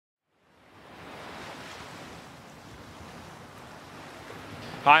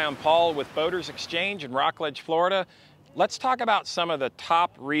Hi, I'm Paul with Boaters Exchange in Rockledge, Florida. Let's talk about some of the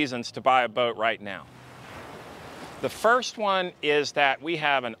top reasons to buy a boat right now. The first one is that we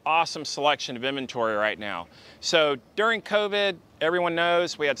have an awesome selection of inventory right now. So during COVID, everyone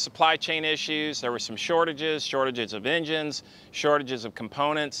knows we had supply chain issues. There were some shortages of engines, shortages of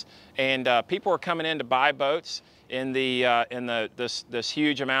components, and people were coming in to buy boats in this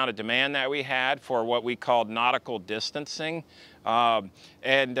huge amount of demand that we had for what we called nautical distancing. So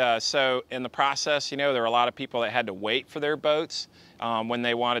in the process, there were a lot of people that had to wait for their boats when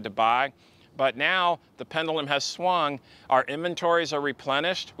they wanted to buy. But now the pendulum has swung. Our inventories are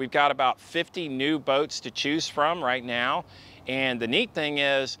replenished. We've got about 50 new boats to choose from right now. And the neat thing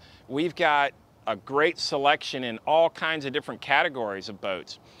is we've got a great selection in all kinds of different categories of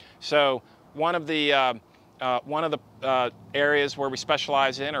boats. So one of the areas where we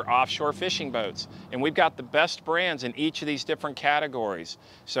specialize in are offshore fishing boats. And we've got the best brands in each of these different categories.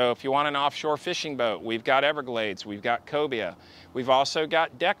 So if you want an offshore fishing boat, we've got Everglades, we've got Cobia. We've also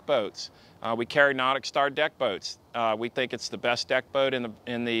got deck boats. We carry Nautic Star deck boats. We think it's the best deck boat in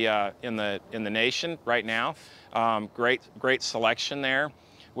the nation right now. Great selection there.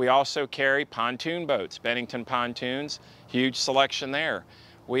 We also carry pontoon boats, Bennington pontoons, huge selection there.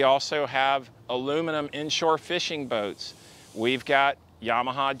 We also have aluminum inshore fishing boats. We've got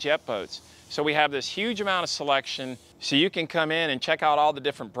Yamaha jet boats. So we have this huge amount of selection. So you can come in and check out all the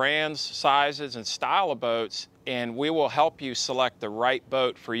different brands, sizes, and style of boats, and we will help you select the right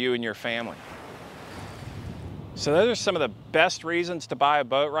boat for you and your family. So those are some of the best reasons to buy a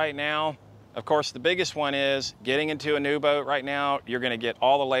boat right now. Of course, the biggest one is getting into a new boat right now. You're going to get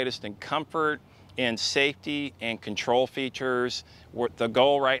all the latest in comfort, in safety, and control features. The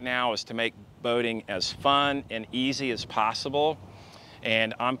goal right now is to make boating as fun and easy as possible.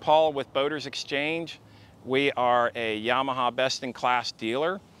 And I'm Paul with Boaters Exchange. We are a Yamaha best-in-class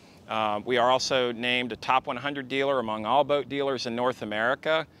dealer. We are also named a top 100 dealer among all boat dealers in North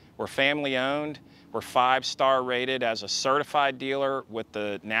America. We're family-owned. We're 5-star rated as a certified dealer with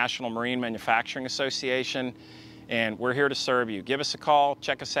the National Marine Manufacturing Association. And we're here to serve you. Give us a call.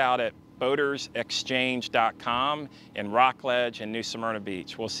 Check us out at boatersexchange.com in Rockledge and New Smyrna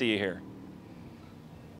Beach. We'll see you here.